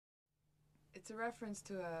It's a reference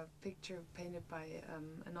to a picture painted by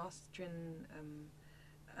an Austrian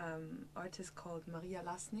artist called Maria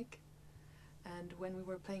Lasnik. And when we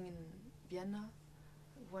were playing in Vienna,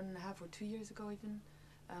 1.5 or 2 years ago even,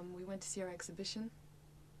 we went to see her exhibition.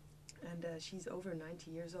 And she's over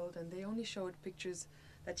 90 years old, and they only showed pictures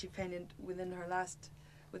that she painted within the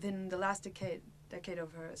last decade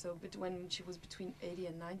of her. So when she was between 80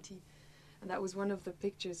 and 90, and that was one of the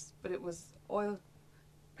pictures. But it was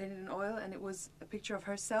painted in oil, and it was a picture of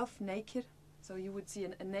herself naked. So you would see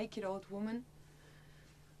a naked old woman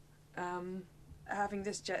having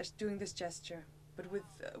this doing this gesture, but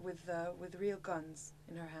with real guns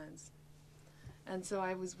in her hands. And so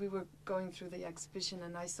we were going through the exhibition,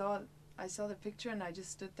 and I saw the picture, and I just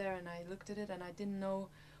stood there and I looked at it, and I didn't know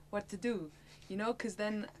what to do, you know, because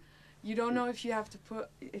then you don't know if you have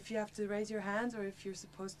to raise your hands or if you're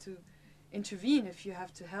supposed to intervene, if you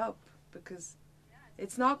have to help, because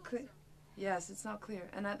it's not clear. Yes, it's not clear,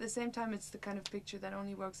 and at the same time, it's the kind of picture that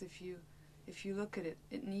only works if you look at it.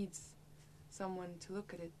 It needs someone to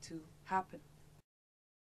look at it to happen.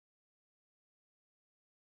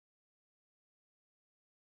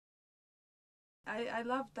 I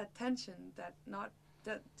love that tension,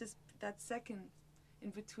 that second in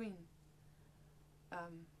between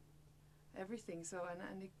everything. So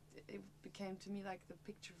and it became to me like the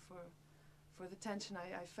picture for the tension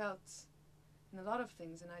I felt in a lot of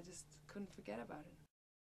things, and I just couldn't forget about it.